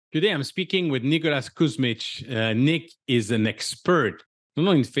Today, I'm speaking with Nicholas Kusmich. Nick is an expert, not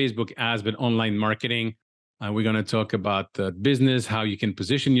only in Facebook ads, but online marketing. We're going to talk about business, how you can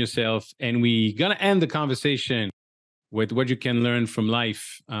position yourself. And we're going to end the conversation with what you can learn from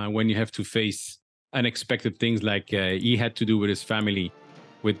life when you have to face unexpected things like he had to do with his family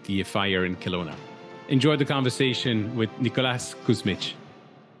with the fire in Kelowna. Enjoy the conversation with Nicholas Kusmich.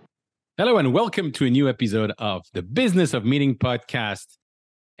 Hello, and welcome to a new episode of the Business of Meeting podcast.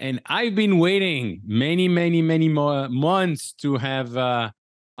 And I've been waiting many more months to have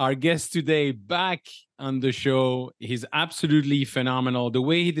our guest today back on the show. He's absolutely phenomenal. The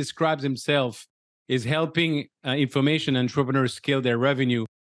way he describes himself is helping information entrepreneurs scale their revenue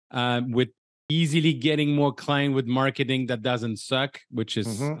with easily getting more client with marketing that doesn't suck, which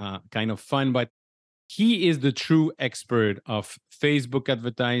is kind of fun. But he is the true expert of Facebook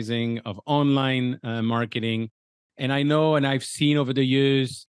advertising, of online marketing. And I know, and I've seen over the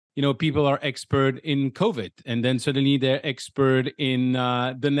years, people are expert in COVID, and then suddenly they're expert in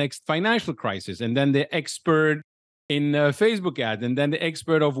the next financial crisis, and then they're expert in Facebook ads, and then the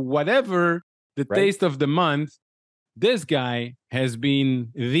expert of whatever the taste of the month. This guy has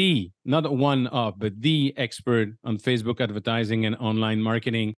been not one of, but the expert on Facebook advertising and online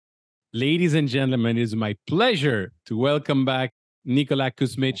marketing. Ladies and gentlemen, it is my pleasure to welcome back Nicholas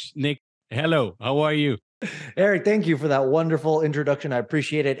Kusmich. Nick, hello, how are you? Eric, thank you for that wonderful introduction. I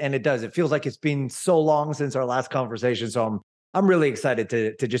appreciate it. And it does. It feels like it's been so long since our last conversation. So I'm really excited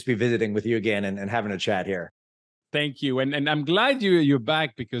to just be visiting with you again and having a chat here. Thank you. And I'm glad you're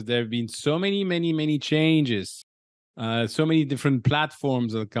back, because there have been so many changes. So many different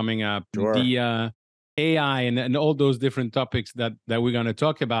platforms are coming up. Sure. The AI and all those different topics that we're going to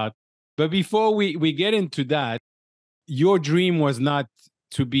talk about. But before we get into that, your dream was not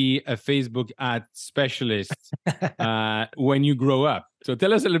to be a Facebook ad specialist when you grow up. So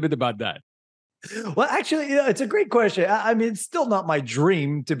tell us a little bit about that. Well, actually, it's a great question. I mean, it's still not my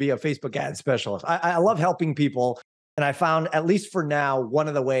dream to be a Facebook ad specialist. I love helping people. And I found, at least for now, one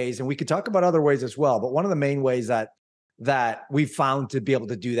of the ways, and we could talk about other ways as well, but one of the main ways that we've found to be able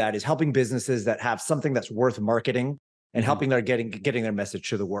to do that is helping businesses that have something that's worth marketing and helping their getting their message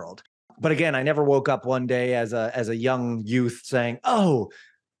to the world. But again, I never woke up one day as a young youth saying, "Oh,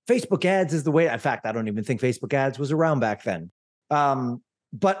 Facebook ads is the way." In fact, I don't even think Facebook ads was around back then. But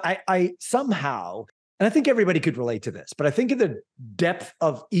I somehow, and I think everybody could relate to this, but I think in the depth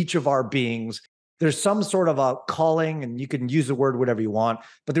of each of our beings, there's some sort of a calling, and you can use the word whatever you want,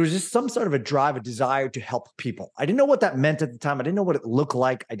 but there was just some sort of a drive, a desire to help people. I didn't know what that meant at the time. I didn't know what it looked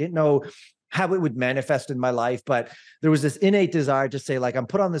like. I didn't know how it would manifest in my life, but there was this innate desire to say, like, I'm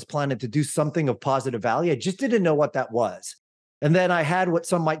put on this planet to do something of positive value. I just didn't know what that was. And then I had what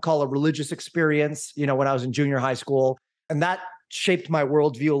some might call a religious experience, when I was in junior high school, and that shaped my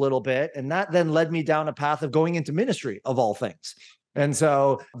worldview a little bit. And that then led me down a path of going into ministry, of all things. And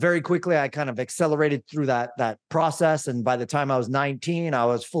so very quickly, I kind of accelerated through that process. And by the time I was 19, I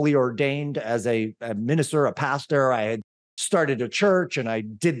was fully ordained as a minister, a pastor. I had started a church, and I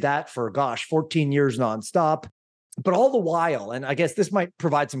did that for, 14 years nonstop. But all the while, and I guess this might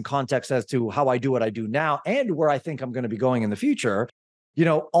provide some context as to how I do what I do now and where I think I'm going to be going in the future,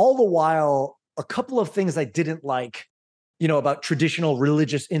 all the while, a couple of things I didn't like, about traditional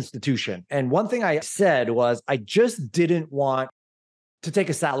religious institution. And one thing I said was, I just didn't want to take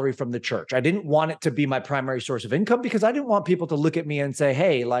a salary from the church. I didn't want it to be my primary source of income, because I didn't want people to look at me and say,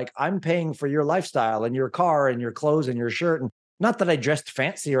 "Hey, like, I'm paying for your lifestyle and your car and your clothes and your shirt." And not that I dressed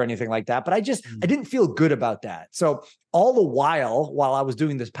fancy or anything like that, but I didn't feel good about that. So all the while I was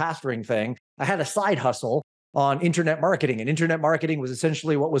doing this pastoring thing, I had a side hustle on internet marketing, and internet marketing was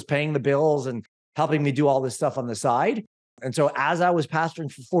essentially what was paying the bills and helping me do all this stuff on the side. And so as I was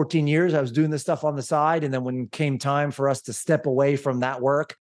pastoring for 14 years, I was doing this stuff on the side. And then when it came time for us to step away from that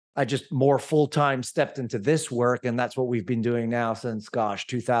work, I just more full-time stepped into this work. And that's what we've been doing now since,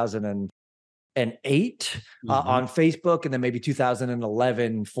 2008 on Facebook, and then maybe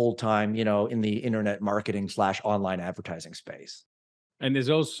 2011 full-time, in the internet marketing / online advertising space. And there's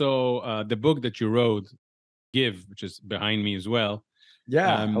also the book that you wrote, Give, which is behind me as well.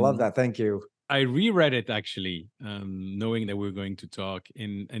 Yeah, I love that. Thank you. I reread it, actually, knowing that we're going to talk.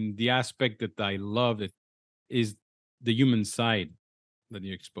 And the aspect that I love it is the human side that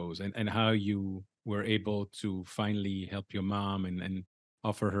you expose, and how you were able to finally help your mom and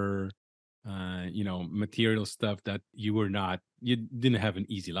offer her, material stuff that you didn't have an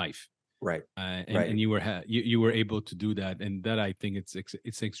easy life. Right. And you were able to do that. And that, I think it's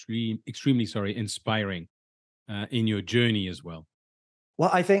extremely inspiring in your journey as well. Well,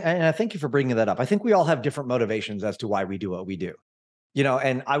 I thank you for bringing that up. I think we all have different motivations as to why we do what we do.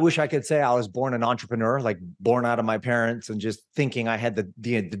 And I wish I could say I was born an entrepreneur, like born out of my parents and just thinking I had the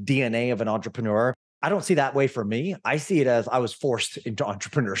DNA of an entrepreneur. I don't see that way for me. I see it as I was forced into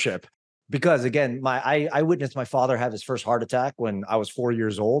entrepreneurship because again, I witnessed my father have his first heart attack when I was 4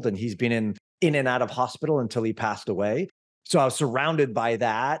 years old, and he's been in and out of hospital until he passed away. So I was surrounded by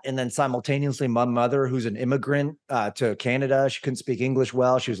that. And then simultaneously, my mother, who's an immigrant to Canada, she couldn't speak English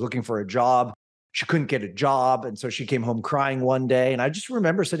well. She was looking for a job. She couldn't get a job. And so she came home crying one day. And I just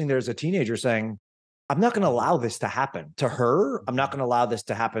remember sitting there as a teenager saying, I'm not going to allow this to happen to her. I'm not going to allow this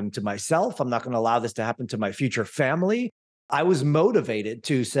to happen to myself. I'm not going to allow this to happen to my future family. I was motivated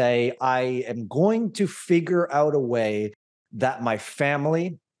to say, I am going to figure out a way that my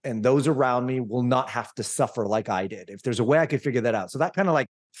family and those around me will not have to suffer like I did. If there's a way I could figure that out. So that kind of like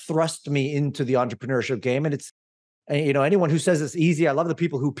thrust me into the entrepreneurship game. And it's, anyone who says it's easy, I love the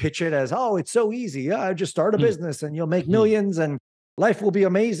people who pitch it as, oh, it's so easy. Yeah, just start a business and you'll make millions and life will be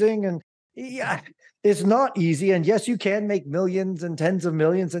amazing. And yeah, it's not easy. And yes, you can make millions and tens of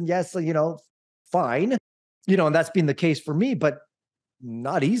millions. And yes, fine. And that's been the case for me, but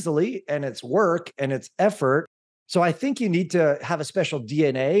not easily. And it's work and it's effort. So I think you need to have a special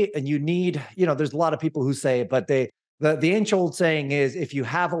DNA, and you need, there's a lot of people who say it, but the ancient old saying is, if you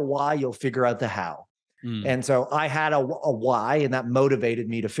have a why, you'll figure out the how. And so I had a why, and that motivated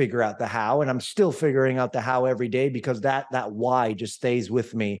me to figure out the how. And I'm still figuring out the how every day because that why just stays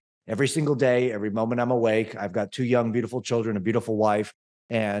with me every single day, every moment I'm awake. I've got 2 young, beautiful children, a beautiful wife.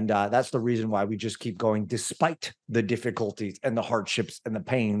 And that's the reason why we just keep going despite the difficulties and the hardships and the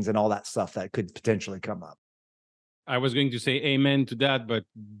pains and all that stuff that could potentially come up. I was going to say amen to that, but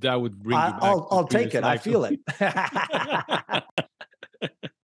that would bring you back. I'll take it. I feel it.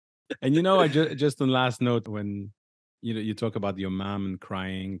 And I just on last note, when you talk about your mom and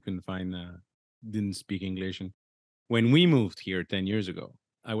crying, couldn't find, didn't speak English, and when we moved here 10 years ago,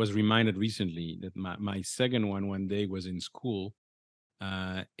 I was reminded recently that my second one day was in school,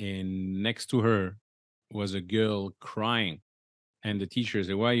 and next to her was a girl crying, and the teacher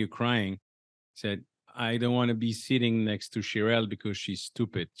said, "Why are you crying?" Said, "I don't want to be sitting next to Shirelle because she's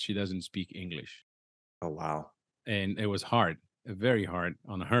stupid. She doesn't speak English." Oh, wow. And it was hard, very hard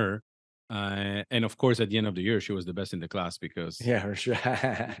on her. And of course, at the end of the year, she was the best in the class because for sure.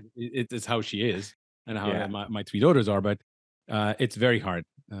 it's how she is and how my 3 daughters are. But it's very hard.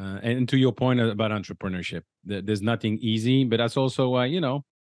 And to your point about entrepreneurship, there's nothing easy, but that's also,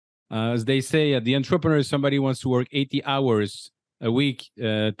 as they say, the entrepreneur is somebody who wants to work 80 hours a week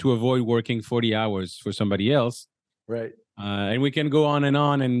to avoid working 40 hours for somebody else. Right. And we can go on,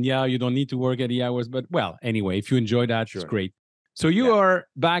 and you don't need to work 80 hours, but anyway, if you enjoy that, it's great. So you are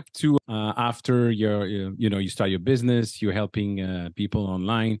back to after you start your business, you're helping people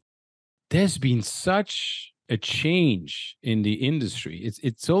online. There's been such a change in the industry.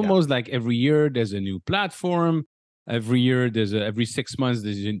 It's almost like every year there's a new platform. Every year every 6 months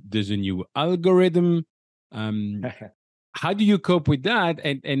there's a new algorithm. How do you cope with that?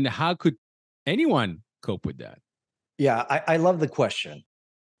 And how could anyone cope with that? Yeah, I love the question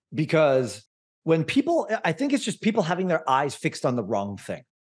because I think it's just people having their eyes fixed on the wrong thing.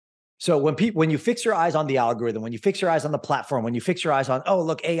 So when you fix your eyes on the algorithm, when you fix your eyes on the platform, when you fix your eyes on, oh,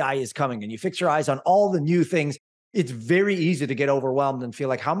 look, AI is coming, and you fix your eyes on all the new things, it's very easy to get overwhelmed and feel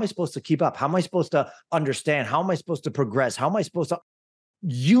like, how am I supposed to keep up? How am I supposed to understand? How am I supposed to progress? How am I supposed to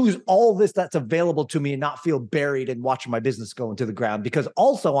use all this that's available to me and not feel buried and watching my business go into the ground? Because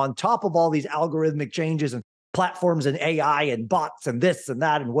also on top of all these algorithmic changes and platforms and AI and bots and this and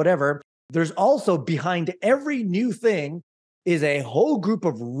that and whatever, there's also behind every new thing is a whole group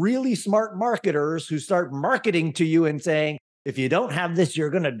of really smart marketers who start marketing to you and saying, if you don't have this, you're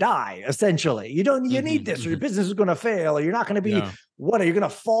going to die. Essentially, you need this, or your business is going to fail, or you're not going to be you're going to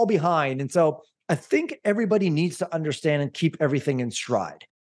fall behind. And so I think everybody needs to understand and keep everything in stride.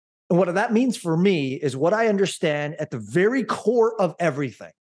 And what that means for me is what I understand at the very core of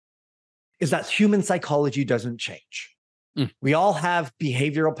everything is that human psychology doesn't change. We all have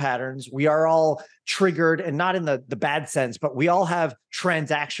behavioral patterns. We are all triggered, and not in the bad sense, but we all have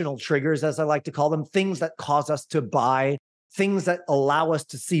transactional triggers, as I like to call them, things that cause us to buy, things that allow us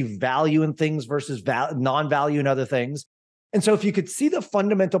to see value in things versus non-value in other things. And so if you could see the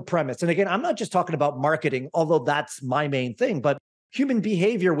fundamental premise, and again, I'm not just talking about marketing, although that's my main thing, but human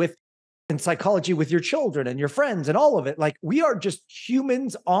behavior and psychology with your children and your friends and all of it. Like, we are just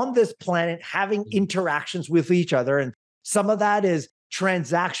humans on this planet having interactions with each other. And some of that is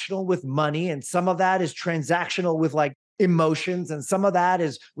transactional with money, and some of that is transactional with like emotions, and some of that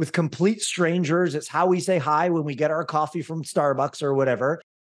is with complete strangers. It's how we say hi when we get our coffee from Starbucks or whatever.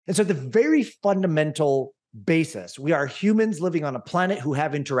 And so the very fundamental basis. We are humans living on a planet who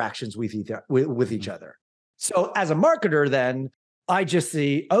have interactions with each other. So as a marketer, then I just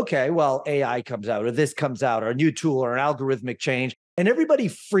see, okay, well, AI comes out, or this comes out, or a new tool, or an algorithmic change, and everybody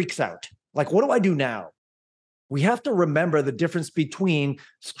freaks out. Like, what do I do now? We have to remember the difference between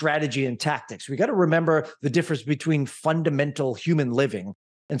strategy and tactics. We got to remember the difference between fundamental human living.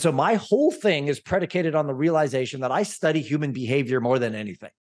 And so my whole thing is predicated on the realization that I study human behavior more than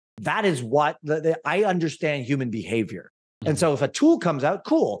anything. That is what I understand human behavior. And so if a tool comes out,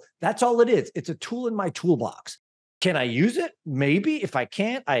 cool. That's all it is. It's a tool in my toolbox. Can I use it? Maybe. If I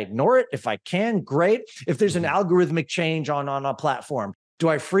can't, I ignore it. If I can, great. If there's an algorithmic change on a platform, do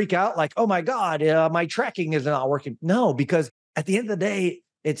I freak out like, oh my God, my tracking is not working? No, because at the end of the day,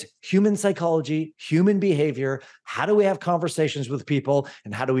 it's human psychology, human behavior. How do we have conversations with people?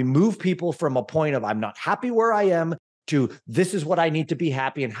 And how do we move people from a point of I'm not happy where I am to this is what I need to be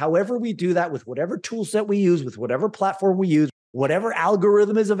happy? And however we do that with whatever tool set we use, with whatever platform we use, whatever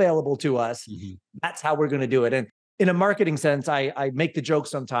algorithm is available to us, that's how we're going to do it. And in a marketing sense, I make the joke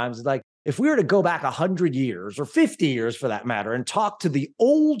sometimes, like if we were to go back 100 years or 50 years for that matter and talk to the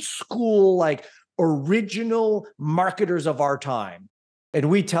old school, like original marketers of our time, and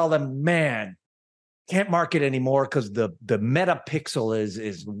we tell them, man, can't market anymore because the meta pixel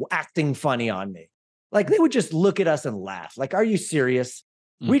is acting funny on me. Like they would just look at us and laugh. Like, are you serious?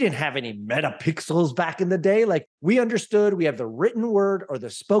 We didn't have any meta pixels back in the day. Like we understood we have the written word or the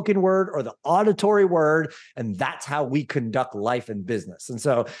spoken word or the auditory word, and that's how we conduct life and business. And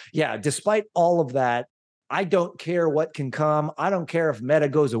so, yeah, despite all of that, I don't care what can come. I don't care if meta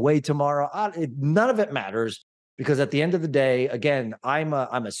goes away tomorrow. None of it matters. Because at the end of the day, again, I'm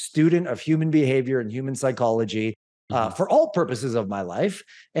a student of human behavior and human psychology for all purposes of my life.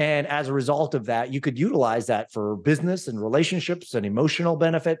 And as a result of that, you could utilize that for business and relationships and emotional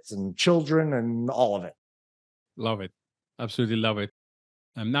benefits and children and all of it. Love it. Absolutely love it.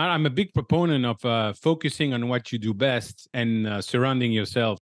 I'm a big proponent of focusing on what you do best and surrounding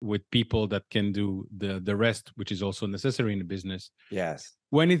yourself with people that can do the rest, which is also necessary in the business. Yes.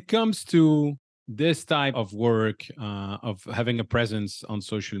 When it comes to this type of work, of having a presence on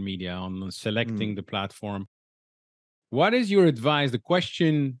social media, on selecting the platform, what is your advice? The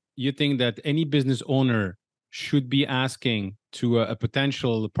question you think that any business owner should be asking to a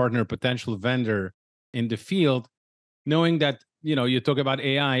potential partner, potential vendor in the field, knowing that, you talk about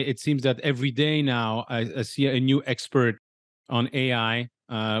AI, it seems that every day now I see a new expert on AI,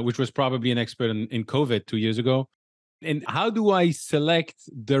 which was probably an expert in COVID 2 years ago. And how do I select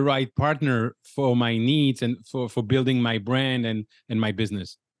the right partner for my needs and for building my brand and my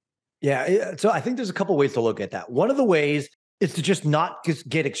business? Yeah. So I think there's a couple ways to look at that. One of the ways is to just not just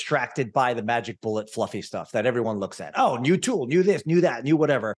get extracted by the magic bullet fluffy stuff that everyone looks at. Oh, new tool, new this, new that, new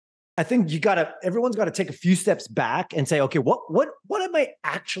whatever. I think everyone's got to take a few steps back and say, okay, what am I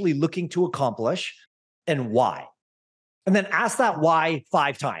actually looking to accomplish and why? And then ask that why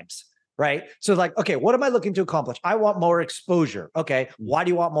 5 times. Right? So like, okay, what am I looking to accomplish? I want more exposure. Okay. Why do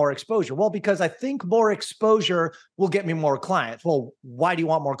you want more exposure? Well, because I think more exposure will get me more clients. Well, why do you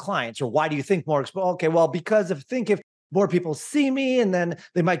want more clients? Or why do you think more exposure? Okay. Well, because if more people see me and then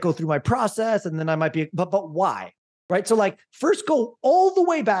they might go through my process and then I might be, but why? Right? So like first go all the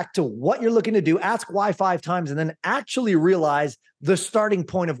way back to what you're looking to do, ask why 5 times, and then actually realize the starting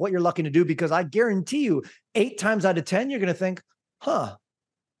point of what you're looking to do, because I guarantee you 8 times out of 10, you're going to think,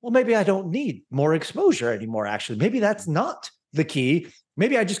 well, maybe I don't need more exposure anymore. Actually, maybe that's not the key.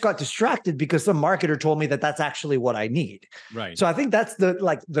 Maybe I just got distracted because some marketer told me that that's actually what I need. Right. So I think that's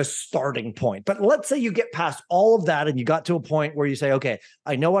the starting point. But let's say you get past all of that and you got to a point where you say, okay,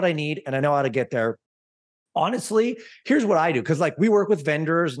 I know what I need and I know how to get there. Honestly, here's what I do. Because like we work with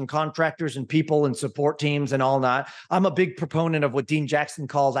vendors and contractors and people and support teams and all that. I'm a big proponent of what Dean Jackson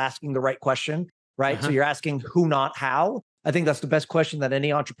calls asking the right question, right? So you're asking who, not how. I think that's the best question that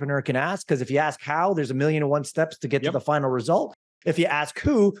any entrepreneur can ask, because if you ask how, there's 1,000,001 steps to get to the final result. If you ask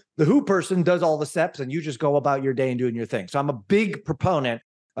who, the who person does all the steps and you just go about your day and doing your thing. So I'm a big proponent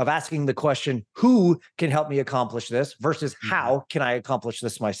of asking the question, who can help me accomplish this versus how can I accomplish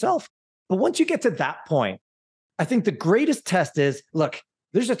this myself? But once you get to that point, I think the greatest test is, look,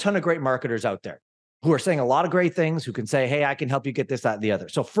 there's a ton of great marketers out there who are saying a lot of great things, who can say, hey, I can help you get this, that, and the other.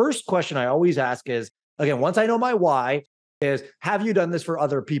 So first question I always ask is, again, once I know my why, is have you done this for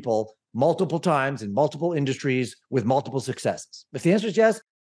other people multiple times in multiple industries with multiple successes? If the answer is yes,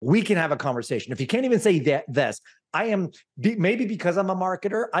 we can have a conversation. If you can't even say this, maybe because I'm a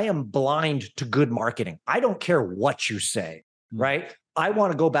marketer, I am blind to good marketing. I don't care what you say, right? I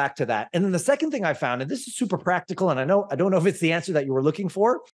want to go back to that. And then the second thing I found, and this is super practical, and I don't know if it's the answer that you were looking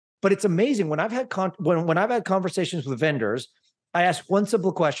for, But it's amazing when I've had when I've had conversations with vendors, I ask one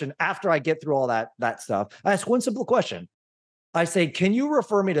simple question after I get through all that stuff. I ask one simple question. I say, can you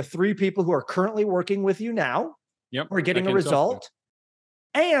refer me to 3 people who are currently working with you now? Yep. Or getting a result,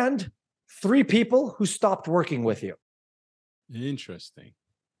 and 3 people who stopped working with you. Interesting.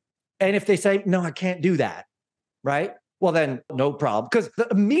 And if they say, no, I can't do that, right? Well, then no problem. Because the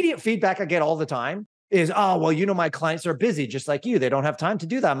immediate feedback I get all the time is, oh, well, my clients are busy just like you. They don't have time to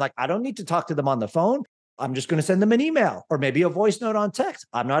do that. I'm like, I don't need to talk to them on the phone. I'm just going to send them an email or maybe a voice note on text.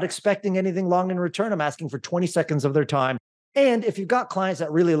 I'm not expecting anything long in return. I'm asking for 20 seconds of their time. And if you've got clients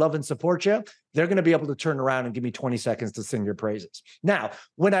that really love and support you, they're going to be able to turn around and give me 20 seconds to sing your praises. Now,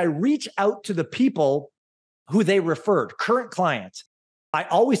 when I reach out to the people who they referred, current clients, I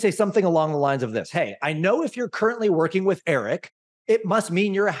always say something along the lines of this. Hey, I know if you're currently working with Eric, it must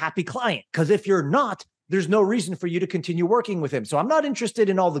mean you're a happy client. Because if you're not, there's no reason for you to continue working with him. So I'm not interested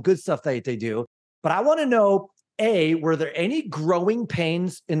in all the good stuff that they do, but I want to know, A, were there any growing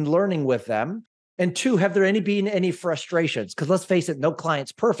pains in learning with them? And 2, have there been any frustrations? Because let's face it, no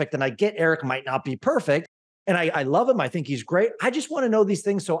client's perfect. And I get Eric might not be perfect. And I love him. I think he's great. I just want to know these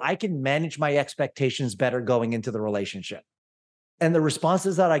things so I can manage my expectations better going into the relationship. And the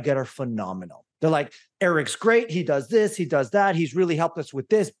responses that I get are phenomenal. They're like, Eric's great. He does this. He does that. He's really helped us with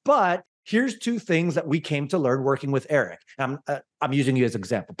this. But here's 2 things that we came to learn working with Eric. I'm using you as an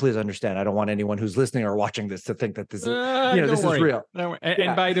example. Please understand. I don't want anyone who's listening or watching this to think that this is, this is real.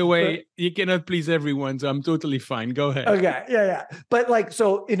 And by the way, you cannot please everyone, so I'm totally fine. Go ahead. Okay. Yeah. But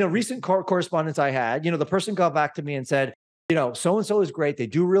so in a recent correspondence I had, the person got back to me and said, so-and-so is great. They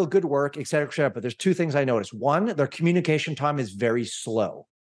do real good work, et cetera, et cetera. But there's 2 things I noticed. 1, their communication time is very slow.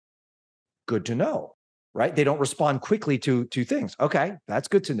 Good to know. Right? They don't respond quickly to things. Okay, that's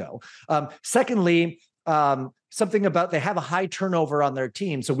good to know. Secondly, something about they have a high turnover on their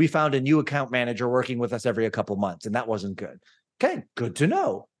team. So we found a new account manager working with us every a couple months, and that wasn't good. Okay, good to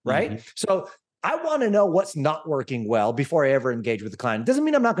know, right? Mm-hmm. So I want to know what's not working well before I ever engage with the client. It doesn't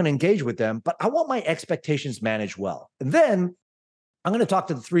mean I'm not going to engage with them, but I want my expectations managed well. And then I'm going to talk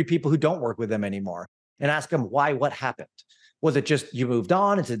to the 3 people who don't work with them anymore and ask them why, what happened. Was it just you moved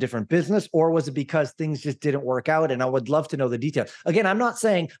on, it's a different business, or was it because things just didn't work out? And I would love to know the details. Again, I'm not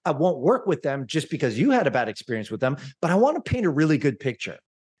saying I won't work with them just because you had a bad experience with them, but I want to paint a really good picture.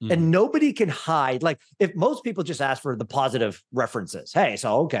 And nobody can hide. Like if most people just ask for the positive references. Hey,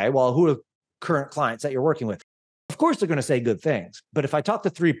 so, okay, well, who are current clients that you're working with? Of course, they're going to say good things. But if I talk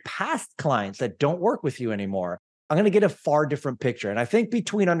to 3 past clients that don't work with you anymore, I'm going to get a far different picture. And I think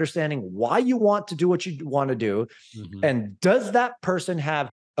between understanding why you want to do what you want to do, and does that person have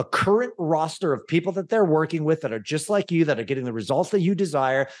a current roster of people that they're working with that are just like you, that are getting the results that you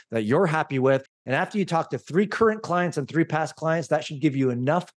desire, that you're happy with. And after you talk to 3 current clients and 3 past clients, that should give you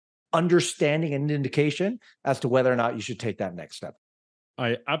enough understanding and indication as to whether or not you should take that next step.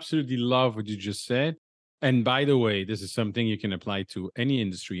 I absolutely love what you just said. And by the way, this is something you can apply to any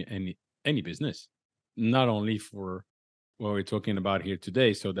industry, any business, not only for what we're talking about here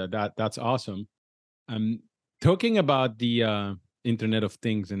today. So that's awesome. Talking about the Internet of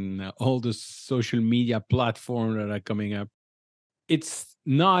Things and all the social media platforms that are coming up, it's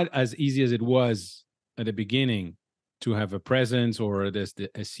not as easy as it was at the beginning to have a presence, or there's the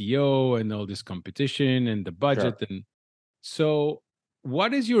SEO and all this competition and the budget. Sure. And so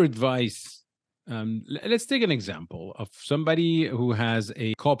what is your advice? Let's take an example of somebody who has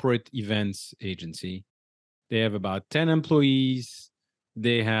a corporate events agency. They have about 10 employees.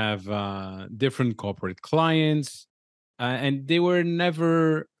 They have different corporate clients, and they were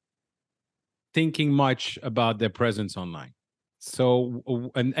never thinking much about their presence online.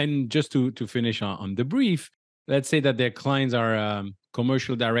 So, and just to finish on the brief, let's say that their clients are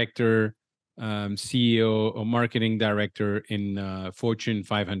commercial director, CEO, or marketing director in Fortune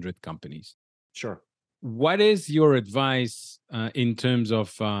 500 companies. Sure. What is your advice in terms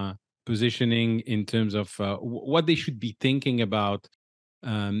of positioning, in terms of what they should be thinking about,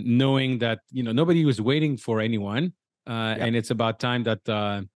 knowing that nobody was waiting for anyone, and it's about time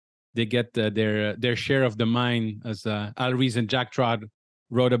that they get their share of the mind, as Al Ries and Jack Trout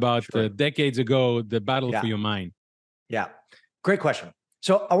wrote about decades ago, the battle for your mind. Yeah, great question.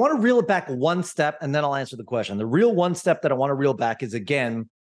 So I want to reel it back one step, and then I'll answer the question. The real one step that I want to reel back is, again,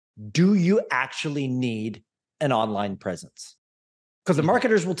 do you actually need an online presence? Because the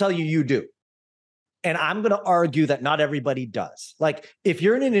marketers will tell you you do. And I'm going to argue that not everybody does. Like if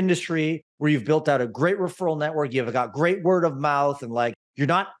you're in an industry where you've built out a great referral network, you've got great word of mouth, and like you're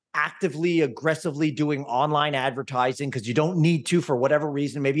not actively, aggressively doing online advertising because you don't need to for whatever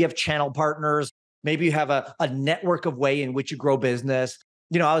reason. Maybe you have channel partners. Maybe you have a network of way in which you grow business.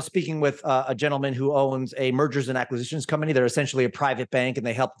 I was speaking with a gentleman who owns a mergers and acquisitions company. They're essentially a private bank and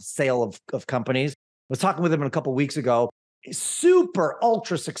they help the sale of companies. I was talking with him a couple of weeks ago. Super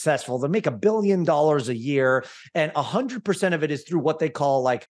ultra successful. They make $1 billion a year, and 100% of it is through what they call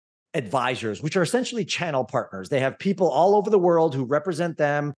like advisors, which are essentially channel partners. They have people all over the world who represent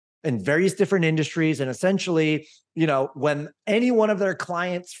them in various different industries. And essentially, when any one of their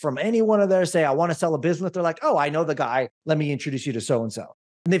clients from any one of their say, I want to sell a business, they're like, oh, I know the guy. Let me introduce you to so-and-so.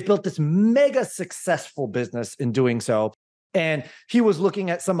 And they've built this mega successful business in doing so. And he was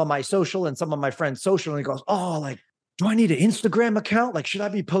looking at some of my social and some of my friends' social, and he goes, oh, like, do I need an Instagram account? Like, should I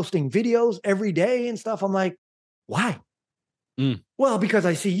be posting videos every day and stuff? I'm like, why? Well, because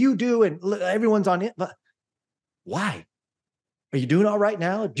I see you do and everyone's on it. But why? Are you doing all right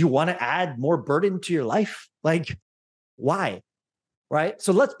now? Do you want to add more burden to your life? Like, why? Right?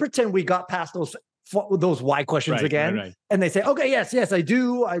 So let's pretend we got past those why questions again. Right. And they say, okay, yes, I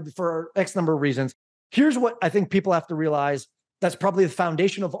do. For X number of reasons. Here's what I think people have to realize. That's probably the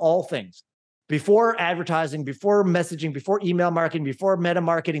foundation of all things. Before advertising, before messaging, before email marketing, before meta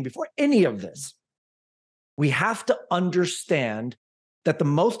marketing, before any of this, we have to understand that the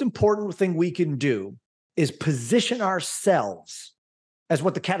most important thing we can do is position ourselves as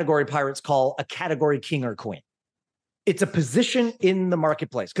what the category pirates call a category king or queen. It's a position in the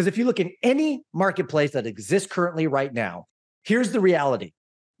marketplace. Because if you look in any marketplace that exists currently right now, here's the reality.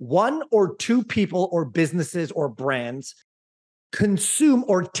 1 or 2 people or businesses or brands consume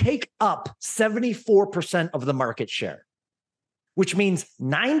or take up 74% of the market share, which means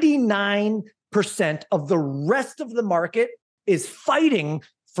 99% of the rest of the market is fighting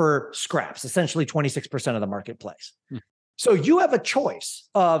for scraps, essentially 26% of the marketplace. So you have a choice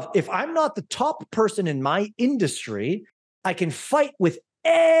of, if I'm not the top person in my industry, I can fight with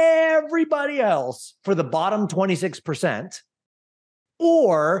everybody else for the bottom 26%.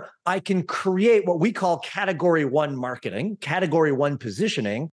 Or I can create what we call category 1 marketing, category 1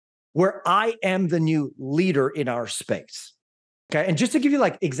 positioning, where I am the new leader in our space. Okay. And just to give you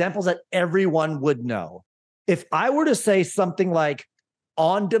like examples that everyone would know, if I were to say something like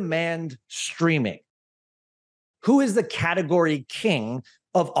on-demand streaming, who is the category king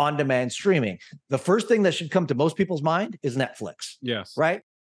of on-demand streaming? The first thing that should come to most people's mind is Netflix. Yes. Right?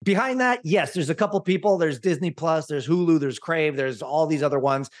 Behind that, yes, there's a couple people. There's Disney Plus, there's Hulu, there's Crave, there's all these other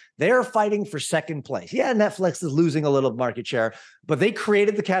ones. They're fighting for second place. Yeah, Netflix is losing a little market share, but they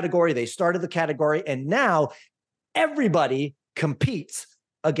created the category, they started the category, and now everybody competes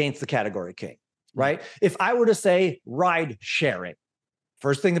against the category king, right? If I were to say ride sharing,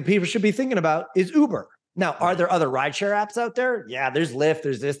 first thing that people should be thinking about is Uber. Now, are there other rideshare apps out there? Yeah, there's Lyft,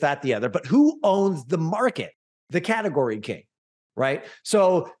 there's this, that, the other, but who owns the market? The category king. Right?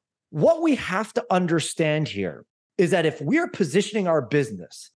 So what we have to understand here is that if we're positioning our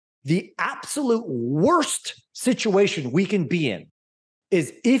business, the absolute worst situation we can be in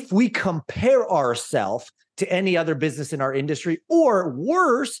is if we compare ourselves to any other business in our industry, or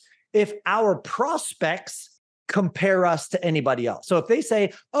worse, if our prospects compare us to anybody else. So if they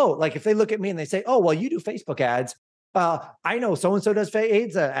say, oh, like if they look at me and they say, oh, well, you do Facebook ads. I know so-and-so does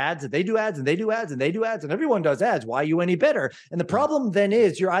ads, and they do ads, and they do ads, and they do ads, and everyone does ads. Why are you any better? And the problem then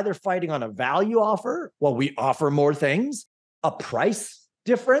is you're either fighting on a value offer. Well, we offer more things, a price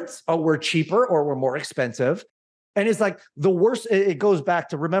difference. Oh, we're cheaper or we're more expensive. And it's like the worst. It goes back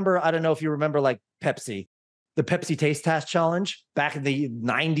to, remember, I don't know if you remember like Pepsi, the Pepsi Taste Test Challenge back in the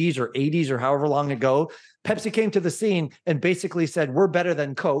 90s or 80s or however long ago. Pepsi came to the scene and basically said, we're better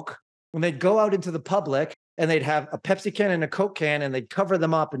than Coke. When they'd go out into the public, and they'd have a Pepsi can and a Coke can, and they'd cover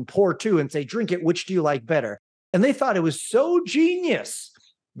them up and pour 2 and say, drink it, which do you like better? And they thought it was so genius.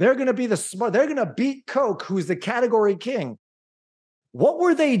 They're going to be the smart, they're going to beat Coke, who's the category king. What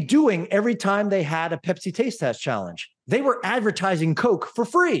were they doing every time they had a Pepsi Taste Test Challenge? They were advertising Coke for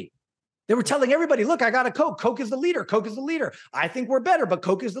free. They were telling everybody, look, I got a Coke. Coke is the leader. Coke is the leader. I think we're better, but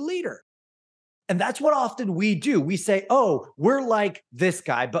Coke is the leader. And that's what often we do. We say, oh, we're like this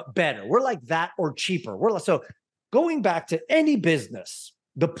guy, but better. We're like that or cheaper. So going back to any business,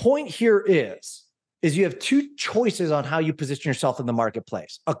 the point here is you have 2 choices on how you position yourself in the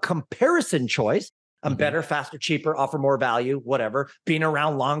marketplace. A comparison choice. I'm better, faster, cheaper, offer more value, whatever. Being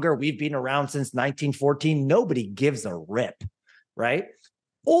around longer. We've been around since 1914. Nobody gives a rip, right?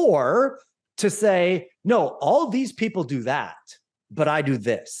 Or to say, no, all these people do that, but I do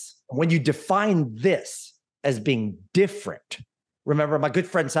this. When you define this as being different, remember my good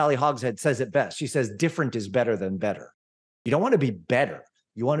friend Sally Hogshead says it best. She says, different is better than better. You don't want to be better.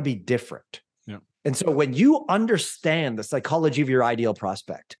 You want to be different. Yeah. And so when you understand the psychology of your ideal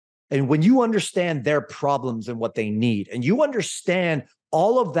prospect, and when you understand their problems and what they need, and you understand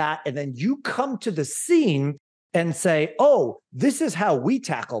all of that. And then you come to the scene and say, oh, this is how we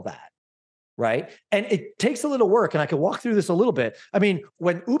tackle that. Right. And it takes a little work. And I can walk through this a little bit. I mean,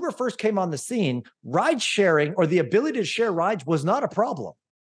 when Uber first came on the scene, ride sharing or the ability to share rides was not a problem.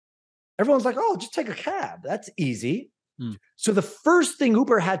 Everyone's like, oh, just take a cab. That's easy. So the first thing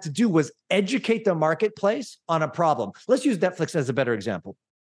Uber had to do was educate the marketplace on a problem. Let's use Netflix as a better example,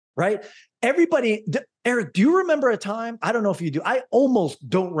 right? Everybody, Eric, do you remember a time? I don't know if you do. I almost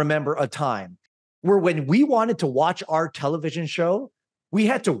don't remember a time where when we wanted to watch our television show, we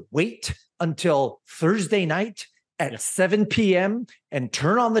had to wait until Thursday night at 7 p.m. and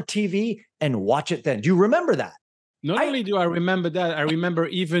turn on the TV and watch it then. Do you remember that? Not only do I remember that, I remember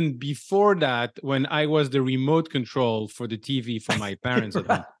even before that when I was the remote control for the TV for my parents at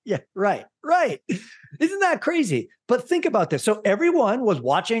home. Yeah, right. Isn't that crazy? But think about this. So everyone was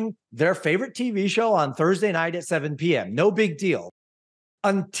watching their favorite TV show on Thursday night at 7 p.m. No big deal.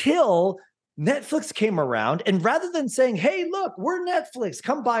 Until Netflix came around, and rather than saying, hey, look, we're Netflix,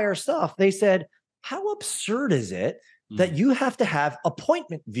 come buy our stuff, they said, how absurd is it that you have to have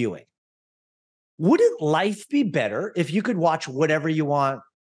appointment viewing? Wouldn't life be better if you could watch whatever you want,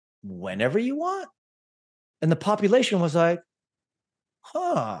 whenever you want? And the population was like,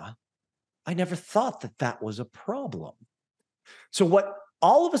 I never thought that that was a problem. So what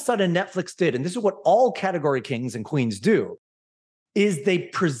all of a sudden Netflix did, and this is what all category kings and queens do, is they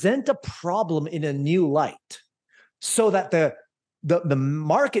present a problem in a new light so that the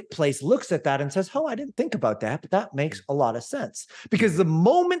marketplace looks at that and says, oh, I didn't think about that, but that makes a lot of sense. Because the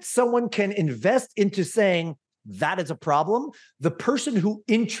moment someone can invest into saying that is a problem, the person who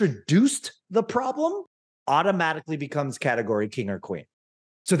introduced the problem automatically becomes category king or queen.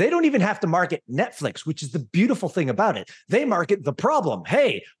 So they don't even have to market Netflix, which is the beautiful thing about it. They market the problem.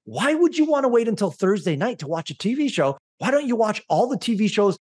 Hey, why would you want to wait until Thursday night to watch a TV show? Why don't you watch all the TV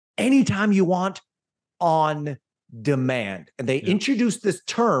shows anytime you want on demand? And they introduced this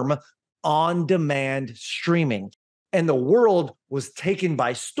term, on-demand streaming. And the world was taken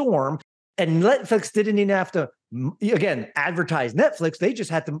by storm. And Netflix didn't even have to, again, advertise Netflix. They just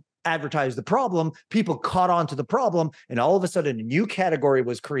had to advertise the problem. People caught on to the problem. And all of a sudden, a new category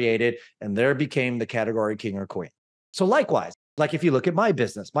was created. And there became the category king or queen. So likewise, like if you look at my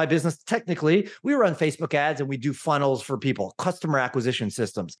business, technically, we run Facebook ads and we do funnels for people, customer acquisition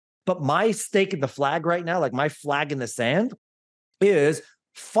systems. But my stake in the flag right now, like my flag in the sand, is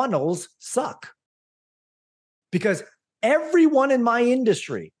funnels suck. Because everyone in my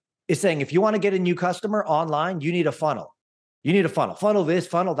industry is saying, if you want to get a new customer online, you need a funnel. You need a funnel. Funnel this,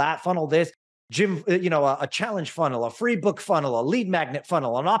 funnel that, funnel this. A challenge funnel, a free book funnel, a lead magnet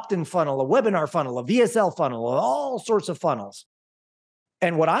funnel, an opt-in funnel, a webinar funnel, a VSL funnel, all sorts of funnels.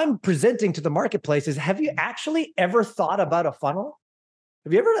 And what I'm presenting to the marketplace is, have you actually ever thought about a funnel?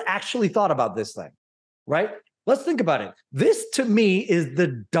 Have you ever actually thought about this thing, right? Let's think about it. This, to me, is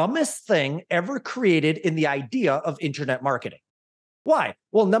the dumbest thing ever created in the idea of internet marketing. Why?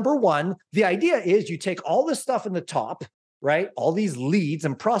 Well, number one, the idea is you take all this stuff in the top, right? All these leads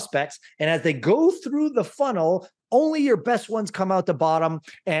and prospects, and as they go through the funnel, only your best ones come out the bottom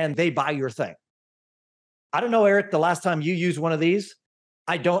and they buy your thing. I don't know, Eric, the last time you used one of these.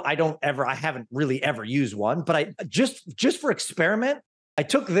 I haven't really ever used one, but I just for experiment, I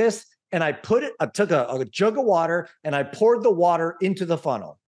took this and I took a jug of water and I poured the water into the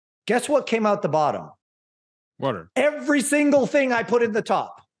funnel. Guess what came out the bottom? Water. Every single thing I put in the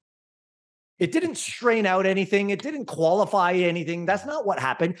top. It didn't strain out anything. It didn't qualify anything. That's not what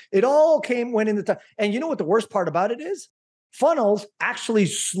happened. It all went in the top. And you know what the worst part about it is? Funnels actually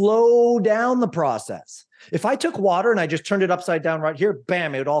slow down the process. If I took water and I just turned it upside down right here,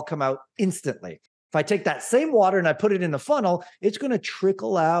 bam, it would all come out instantly. If I take that same water and I put it in the funnel, it's going to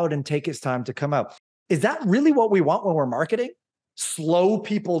trickle out and take its time to come out. Is that really what we want when we're marketing? Slow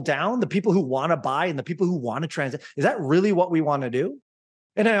people down, the people who want to buy and the people who want to transact. Is that really what we want to do?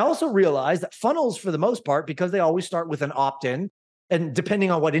 And I also realized that funnels, for the most part, because they always start with an opt-in, and depending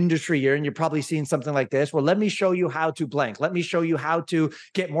on what industry you're in, you're probably seeing something like this. Well, let me show you how to blank. Let me show you how to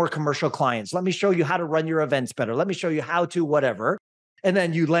get more commercial clients. Let me show you how to run your events better. Let me show you how to whatever. And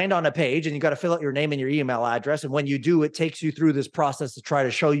then you land on a page and you got to fill out your name and your email address. And when you do, it takes you through this process to try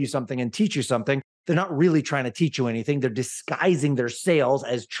to show you something and teach you something. They're not really trying to teach you anything. They're disguising their sales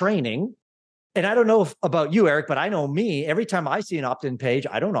as training. And I don't know about you, Eric, but I know me, every time I see an opt-in page,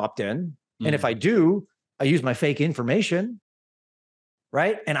 I don't opt in. And if I do, I use my fake information,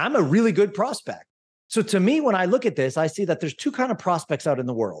 right? And I'm a really good prospect. So to me, when I look at this, I see that there's two kinds of prospects out in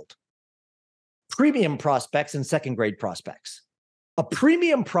the world: premium prospects and second grade prospects. A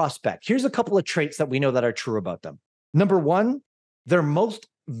premium prospect, here's a couple of traits that we know that are true about them. Number one, their most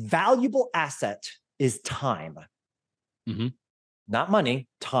valuable asset is time. Mm-hmm. Not money,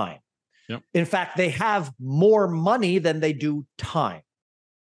 time. Yep. In fact, they have more money than they do time.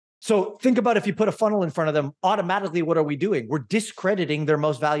 So think about if you put a funnel in front of them, automatically, what are we doing? We're discrediting their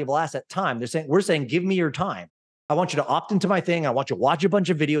most valuable asset, time. We're saying, give me your time. I want you to opt into my thing. I want you to watch a bunch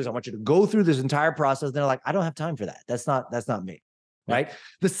of videos. I want you to go through this entire process. They're like, I don't have time for that. That's not me. Right. Yeah.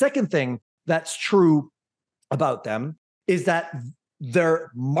 The second thing that's true about them is that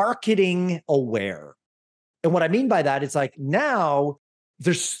they're marketing aware. And what I mean by that is like now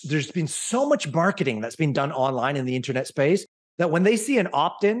there's been so much marketing that's been done online in the internet space that when they see an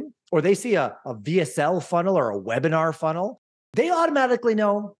opt-in or they see a VSL funnel or a webinar funnel, they automatically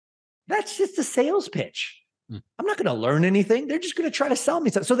know that's just a sales pitch. I'm not going to learn anything. They're just going to try to sell me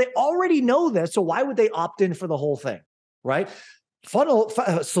something. So they already know this. So why would they opt in for the whole thing, right?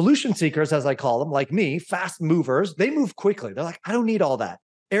 Solution seekers, as I call them, like me, fast movers, they move quickly. They're like, I don't need all that.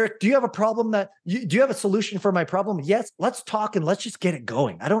 Eric, do you have a problem do you have a solution for my problem? Yes, let's talk and let's just get it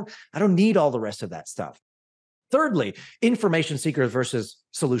going. I don't need all the rest of that stuff. Thirdly, information seekers versus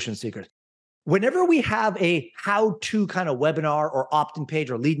solution seekers. Whenever we have a how-to kind of webinar or opt-in page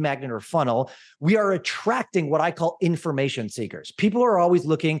or lead magnet or funnel, we are attracting what I call information seekers. People are always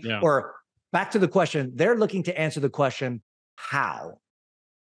looking, or back to the question, they're looking to answer the question, how?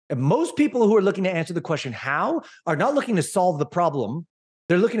 And most people who are looking to answer the question, how, are not looking to solve the problem.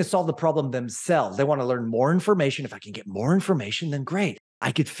 They're looking to solve the problem themselves. They want to learn more information. If I can get more information, then great.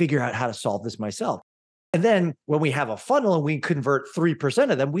 I could figure out how to solve this myself. And then when we have a funnel and we convert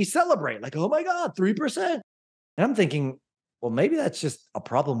 3% of them, we celebrate like, oh my God, 3%. And I'm thinking, well, maybe that's just a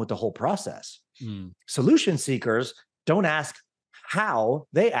problem with the whole process. Solution seekers don't ask how,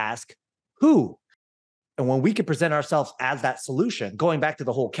 they ask who. And when we can present ourselves as that solution, going back to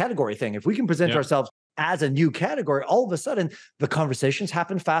the whole category thing, if we can present ourselves as a new category, all of a sudden the conversations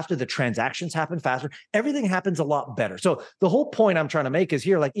happen faster, the transactions happen faster, everything happens a lot better. So the whole point I'm trying to make is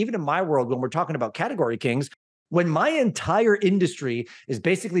here, like even in my world, when we're talking about category kings, when my entire industry is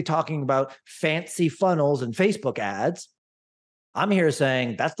basically talking about fancy funnels and Facebook ads, I'm here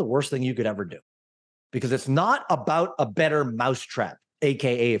saying that's the worst thing you could ever do, because it's not about a better mousetrap,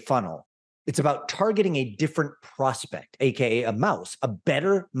 AKA a funnel. It's about targeting a different prospect, AKA a mouse, a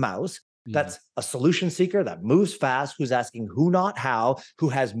better mouse. That's a solution seeker that moves fast, who's asking who, not how, who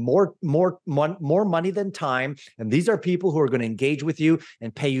has more money than time. And these are people who are going to engage with you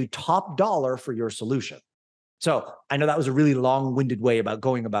and pay you top dollar for your solution. So I know that was a really long-winded way about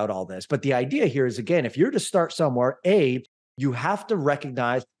going about all this. But the idea here is, again, if you're to start somewhere, you have to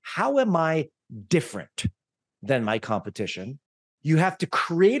recognize, how am I different than my competition? You have to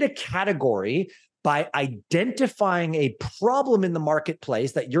create a category by identifying a problem in the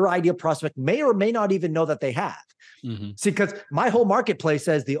marketplace that your ideal prospect may or may not even know that they have. See, because my whole marketplace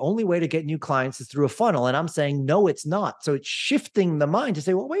says the only way to get new clients is through a funnel. And I'm saying, no, it's not. So it's shifting the mind to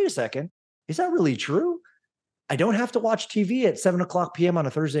say, well, wait a second. Is that really true? I don't have to watch TV at 7:00 p.m. on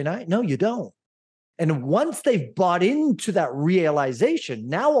a Thursday night. No, you don't. And once they've bought into that realization,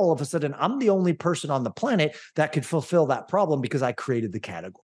 now all of a sudden, I'm the only person on the planet that could fulfill that problem because I created the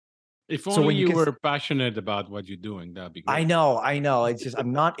category. If only you were passionate about what you're doing, that'd be great. I know. It's just,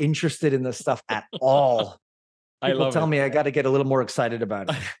 I'm not interested in this stuff at all. People tell me I got to get a little more excited about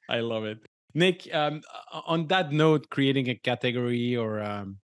it. I love it. Nick, on that note, creating a category or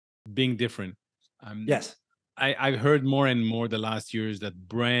being different. Yes. I've heard more and more the last years that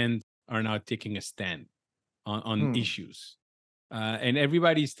brands are now taking a stand on issues. And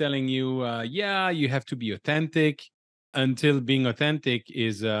everybody's telling you, you have to be authentic, until being authentic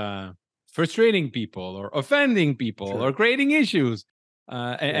is frustrating people or offending people or creating issues.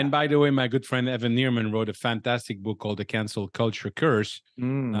 And by the way, my good friend Evan Neerman wrote a fantastic book called The Cancel Culture Curse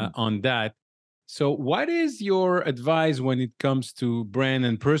on that. So what is your advice when it comes to brand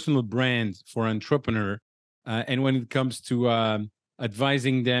and personal brands for entrepreneur, and when it comes to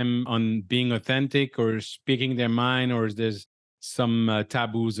advising them on being authentic or speaking their mind, or is there some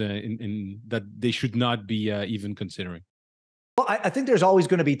taboos in that they should not be even considering? Well, I think there's always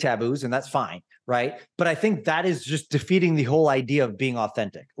going to be taboos, and that's fine, right? But I think that is just defeating the whole idea of being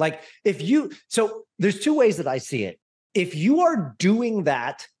authentic. Like so there's two ways that I see it. If you are doing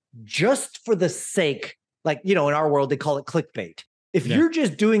that just for the sake, like, in our world, they call it clickbait. If you're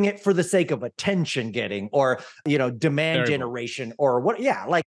just doing it for the sake of attention getting or, demand generation or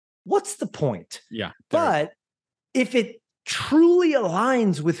what's the point? Yeah. But if it truly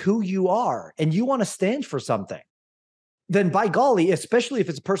aligns with who you are and you want to stand for something, then by golly, especially if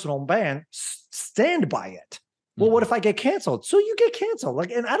it's a personal brand, stand by it. Well, what if I get canceled? So you get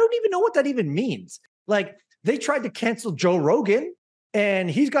canceled. And I don't even know what that even means. they tried to cancel Joe Rogan, and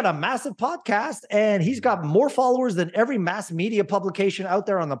he's got a massive podcast and he's got more followers than every mass media publication out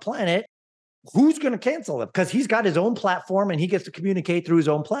there on the planet. Who's going to cancel him? Because he's got his own platform and he gets to communicate through his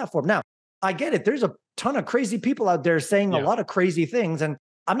own platform. Now, I get it. There's a ton of crazy people out there saying a lot of crazy things. And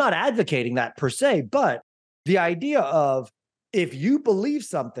I'm not advocating that per se, but the idea of if you believe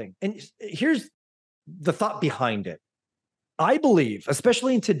something, and here's the thought behind it. I believe,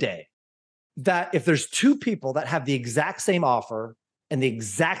 especially in today, that if there's two people that have the exact same offer and the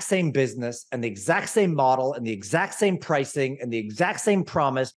exact same business and the exact same model and the exact same pricing and the exact same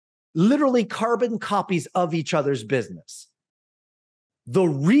promise, literally carbon copies of each other's business, the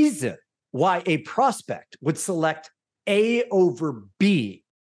reason why a prospect would select A over B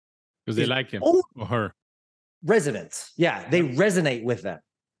because they like him or her. Resonance. Yeah, they resonate with them.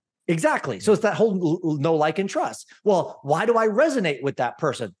 Exactly. So it's that whole know, like, and trust. Well, why do I resonate with that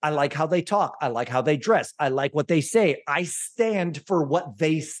person? I like how they talk. I like how they dress. I like what they say. I stand for what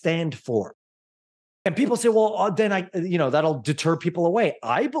they stand for. And people say, well, then that'll deter people away.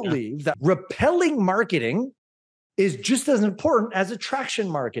 I believe that repelling marketing is just as important as attraction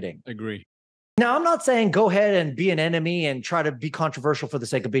marketing. Agree. Now, I'm not saying go ahead and be an enemy and try to be controversial for the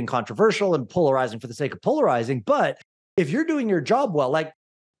sake of being controversial and polarizing for the sake of polarizing. But if you're doing your job well, like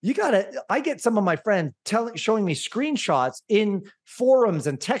I get some of my friends showing me screenshots in forums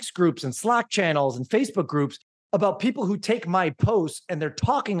and text groups and Slack channels and Facebook groups about people who take my posts and they're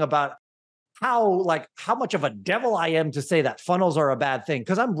talking about how much of a devil I am to say that funnels are a bad thing,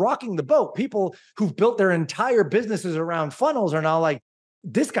 because I'm rocking the boat. People who've built their entire businesses around funnels are now like,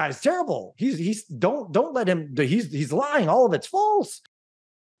 this guy's terrible. Don't let him, he's lying. All of it's false.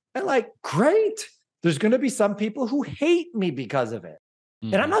 And like, great. There's going to be some people who hate me because of it.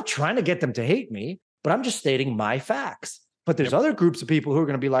 Mm-hmm. And I'm not trying to get them to hate me, but I'm just stating my facts. But there's other groups of people who are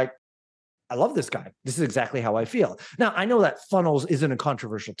going to be like, I love this guy. This is exactly how I feel. Now, I know that funnels isn't a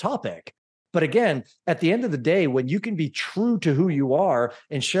controversial topic, but again, at the end of the day, when you can be true to who you are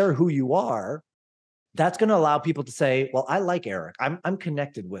and share who you are, that's going to allow people to say, well, I like Eric. I'm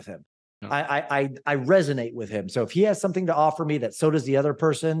connected with him. I resonate with him. So if he has something to offer me that so does the other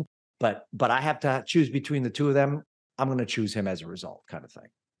person, but I have to choose between the two of them, I'm going to choose him as a result, kind of thing.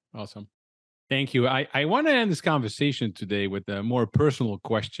 Awesome. Thank you. I want to end this conversation today with a more personal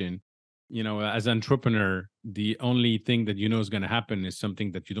question. You know, as an entrepreneur, the only thing that you know is going to happen is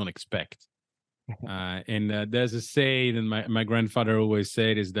something that you don't expect. And there's a say that my grandfather always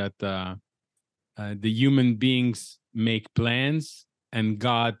said is that the human beings make plans and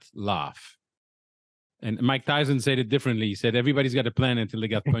God laugh. And Mike Tyson said it differently. He said, everybody's got a plan until they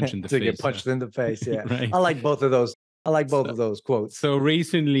got punched in the face. To get punched in the face, yeah. Right? I like both of those. Of those quotes. So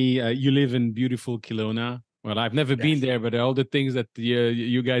recently, you live in beautiful Kelowna. Well, I've never been there, but all the things that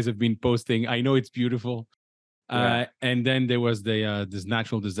you guys have been posting, I know it's beautiful. And then there was this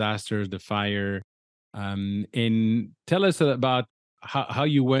natural disaster, the fire. And tell us about how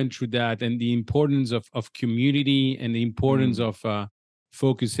you went through that and the importance of community and the importance of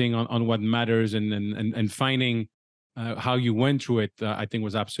focusing on what matters and finding how you went through it. I think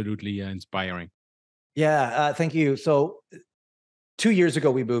was absolutely inspiring. Yeah, thank you. So 2 years ago,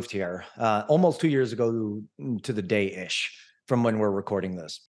 we moved here, almost 2 years ago to the day-ish from when we're recording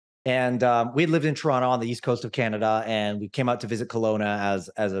this. And we had lived in Toronto on the east coast of Canada, and we came out to visit Kelowna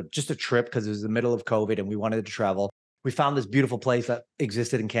as just a trip because it was the middle of COVID and we wanted to travel. We found this beautiful place that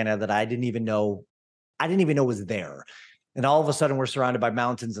existed in Canada that I didn't even know was there. And all of a sudden we're surrounded by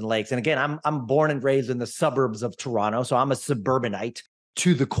mountains and lakes. And again, I'm born and raised in the suburbs of Toronto. So I'm a suburbanite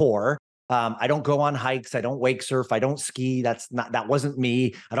to the core. I don't go on hikes. I don't wake surf. I don't ski. That wasn't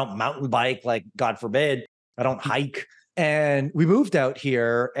me. I don't mountain bike, like God forbid. I don't hike. And we moved out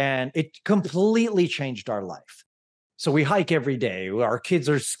here and it completely changed our life. So we hike every day. Our kids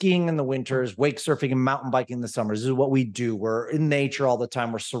are skiing in the winters, wake surfing and mountain biking in the summers. This is what we do. We're in nature all the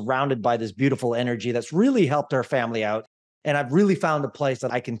time. We're surrounded by this beautiful energy that's really helped our family out. And I've really found a place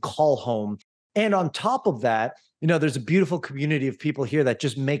that I can call home. And on top of that, there's a beautiful community of people here that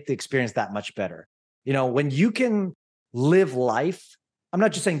just make the experience that much better. When you can live life, I'm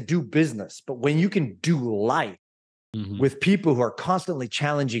not just saying do business, but when you can do life with people who are constantly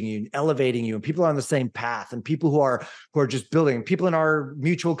challenging you and elevating you, and people are on the same path, and people who are just building, people in our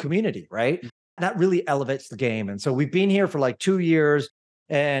mutual community, right? That really elevates the game. And so we've been here for like 2 years.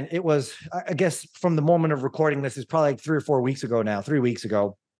 And it was, I guess, from the moment of recording this is probably like 3 or 4 weeks ago now, 3 weeks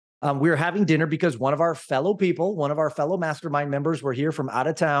ago. We were having dinner because one of our fellow mastermind members were here from out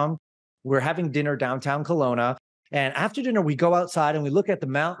of town. We're having dinner downtown Kelowna. And after dinner, we go outside and we look at the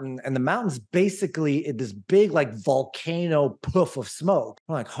mountain, and the mountain's basically this big like volcano poof of smoke.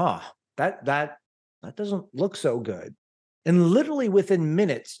 I'm like, that that doesn't look so good. And literally within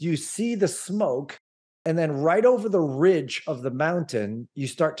minutes, you see the smoke. And then right over the ridge of the mountain, you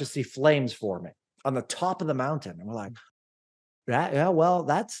start to see flames forming on the top of the mountain. And we're like, yeah, well,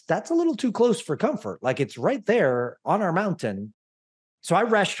 that's a little too close for comfort. Like it's right there on our mountain. So I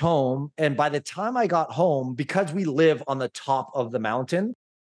rushed home. And by the time I got home, because we live on the top of the mountain,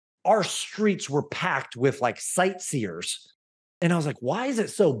 our streets were packed with like sightseers. And I was like, why is it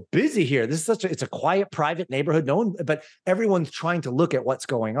so busy here? This is it's a quiet, private neighborhood. No one, but everyone's trying to look at what's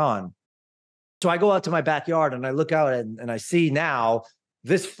going on. So I go out to my backyard and I look out and I see now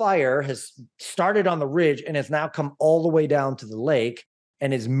this fire has started on the ridge and has now come all the way down to the lake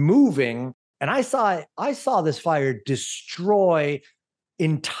and is moving. And I saw this fire destroy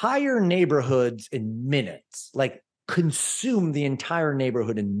entire neighborhoods in minutes, like consume the entire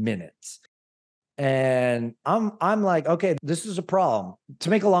neighborhood in minutes. And I'm like, okay, this is a problem. To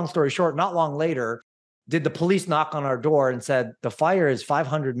make a long story short, not long later, did the police knock on our door and said, the fire is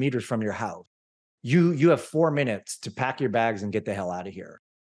 500 meters from your house. You have 4 minutes to pack your bags and get the hell out of here.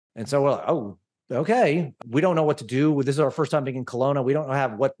 And so we're like, oh, okay. We don't know what to do. This is our first time being in Kelowna. We don't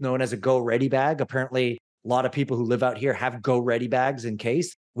have what's known as a go ready bag. Apparently, a lot of people who live out here have go ready bags in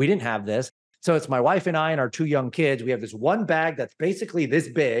case. We didn't have this. So it's my wife and I and our 2 young kids. We have this one bag that's basically this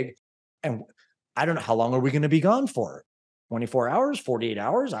big. And I don't know, how long are we going to be gone for? 24 hours, 48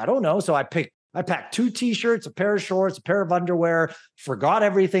 hours? I don't know. So I packed 2 t-shirts, a pair of shorts, a pair of underwear, forgot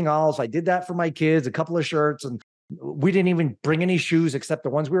everything else. I did that for my kids, a couple of shirts, and we didn't even bring any shoes except the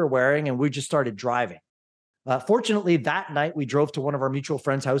ones we were wearing. And we just started driving. Fortunately, that night we drove to one of our mutual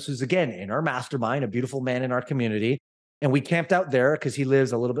friends' houses, again, in our mastermind, a beautiful man in our community. And we camped out there because he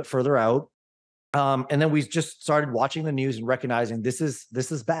lives a little bit further out. And then we just started watching the news and recognizing this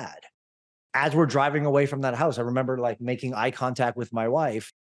is bad. As we're driving away from that house, I remember like making eye contact with my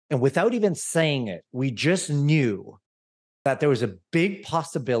wife. And without even saying it, we just knew that there was a big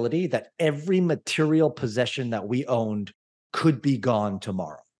possibility that every material possession that we owned could be gone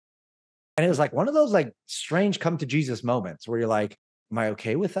tomorrow. And it was like one of those like strange come to Jesus moments where you're like, am I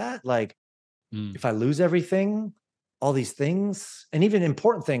okay with that? Like, if I lose everything, all these things, and even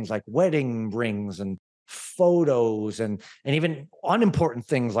important things like wedding rings and photos and even unimportant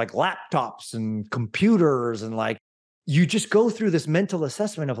things like laptops and computers, and like you just go through this mental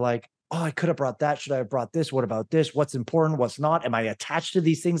assessment of like, oh, I could have brought that. Should I have brought this? What about this? What's important? What's not? Am I attached to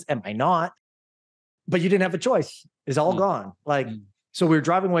these things? Am I not? But you didn't have a choice. It's all gone. Like, so we were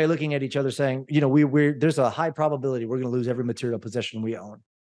driving away looking at each other saying, you know, we're there's a high probability we're going to lose every material possession we own.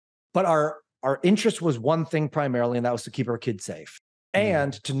 But our interest was one thing primarily, and that was to keep our kids safe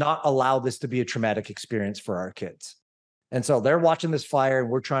and to not allow this to be a traumatic experience for our kids. And so they're watching this fire and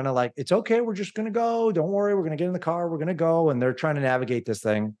we're trying to like, it's okay. We're just going to go. Don't worry. We're going to get in the car. We're going to go. And they're trying to navigate this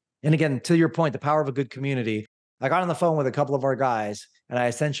thing. And again, to your point, the power of a good community, I got on the phone with a couple of our guys and I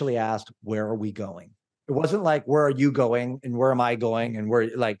essentially asked, where are we going? It wasn't like, where are you going? And where am I going? And where,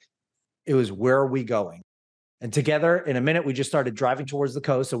 like, it was, where are we going? And together in a minute, we just started driving towards the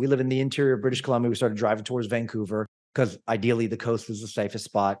coast. So we live in the interior of British Columbia. We started driving towards Vancouver because ideally the coast was the safest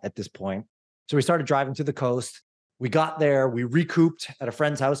spot at this point. So we started driving to the coast. We got there. We recouped at a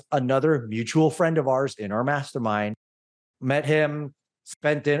friend's house, another mutual friend of ours in our mastermind. Met him,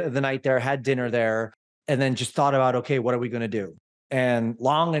 spent the night there, had dinner there, and then just thought about, okay, what are we going to do? And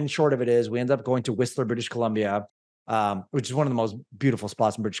long and short of it is we ended up going to Whistler, British Columbia, which is one of the most beautiful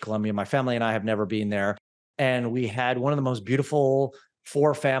spots in British Columbia. My family and I have never been there. And we had one of the most beautiful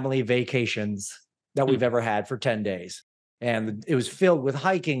 4 family vacations that we've ever had for 10 days. And it was filled with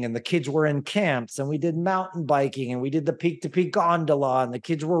hiking, and the kids were in camps, and we did mountain biking, and we did the peak to peak gondola, and the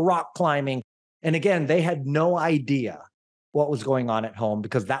kids were rock climbing. And again, they had no idea what was going on at home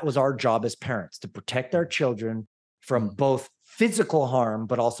because that was our job as parents, to protect our children from both physical harm,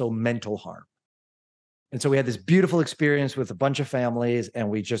 but also mental harm. And so we had this beautiful experience with a bunch of families, and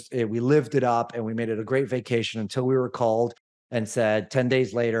we lived it up, and we made it a great vacation until we were called and said 10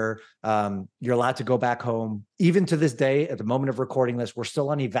 days later, you're allowed to go back home. Even to this day, at the moment of recording this, we're still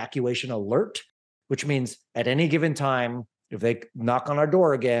on evacuation alert, which means at any given time, if they knock on our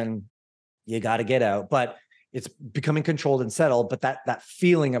door again, you got to get out. But it's becoming controlled and settled. But that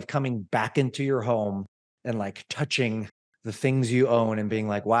feeling of coming back into your home and like touching the things you own and being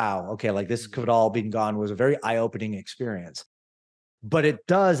like, wow, okay, like this could all be gone was a very eye-opening experience. But it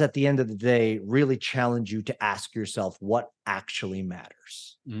does, at the end of the day, really challenge you to ask yourself what actually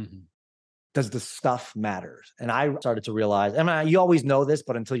matters. Does the stuff matter? And I started to realize, I mean, you always know this,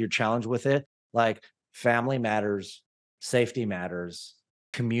 but until you're challenged with it, like family matters, safety matters,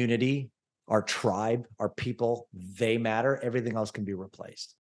 community, our tribe, our people, they matter. Everything else can be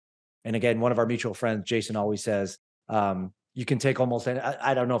replaced. And again, one of our mutual friends, Jason, always says, you can take almost any,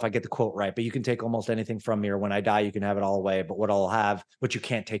 I don't know if I get the quote right, but you can take almost anything from me, or when I die, you can have it all away. But what you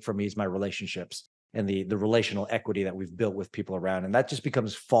can't take from me is my relationships and the relational equity that we've built with people around. And that just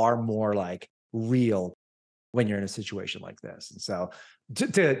becomes far more like real when you're in a situation like this. And so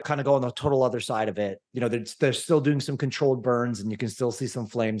to kind of go on the total other side of it, they're still doing some controlled burns, and you can still see some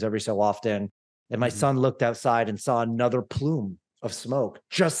flames every so often. And my son looked outside and saw another plume of smoke,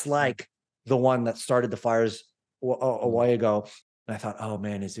 just like the one that started the fires a while ago. And I thought, oh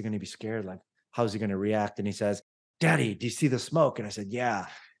man, is he going to be scared? Like, how's he going to react? And he says, Daddy, do you see the smoke? And I said, yeah.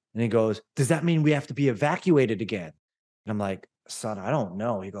 And he goes, does that mean we have to be evacuated again? And I'm like, son, I don't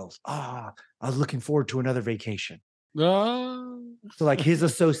know. He goes, I was looking forward to another vacation. So like his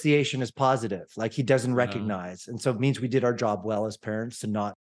association is positive, like he doesn't recognize. And so it means we did our job well as parents to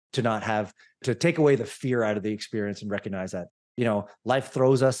not have to take away the fear out of the experience and recognize that, life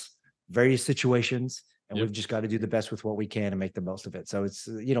throws us various situations, and we've just got to do the best with what we can and make the most of it. So it's,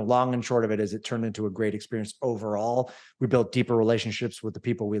 long and short of it is it turned into a great experience overall. We built deeper relationships with the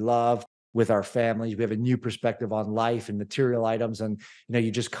people we love, with our families. We have a new perspective on life and material items. And,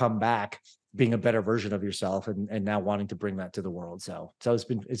 you just come back being a better version of yourself, and now wanting to bring that to the world. So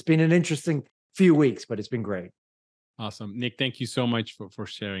it's been an interesting few weeks, but it's been great. Awesome. Nick, thank you so much for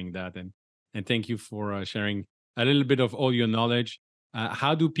sharing that. And thank you for sharing a little bit of all your knowledge.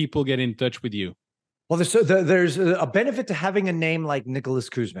 How do people get in touch with you? Well, there's a benefit to having a name like Nicholas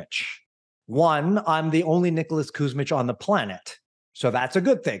Kusmich. One, I'm the only Nicholas Kusmich on the planet. So that's a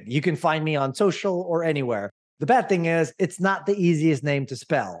good thing. You can find me on social or anywhere. The bad thing is it's not the easiest name to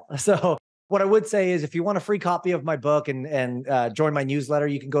spell. So what I would say is if you want a free copy of my book and join my newsletter,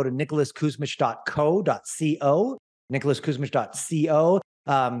 you can go to nicholaskusmich.co, nicholaskusmich.co.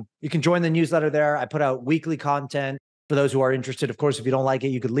 You can join the newsletter there. I put out weekly content for those who are interested. Of course, if you don't like it,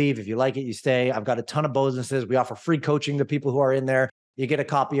 you could leave. If you like it, you stay. I've got a ton of bonuses. We offer free coaching to people who are in there. You get a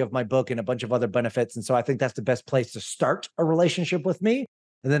copy of my book and a bunch of other benefits. And so I think that's the best place to start a relationship with me.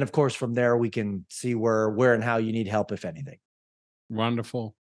 And then, of course, from there, we can see where and how you need help, if anything.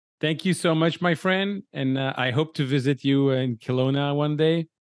 Wonderful. Thank you so much, my friend. And I hope to visit you in Kelowna one day.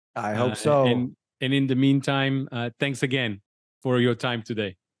 I hope so. And in the meantime, thanks again for your time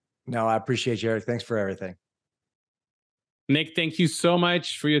today. No, I appreciate you, Eric. Thanks for everything. Nick, thank you so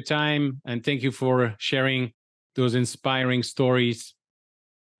much for your time, and thank you for sharing those inspiring stories.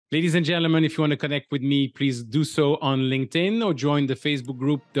 Ladies and gentlemen, if you want to connect with me, please do so on LinkedIn or join the Facebook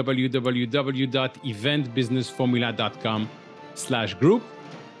group www.eventbusinessformula.com/group.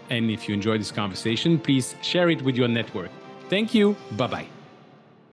 And if you enjoyed this conversation, please share it with your network. Thank you. Bye-bye.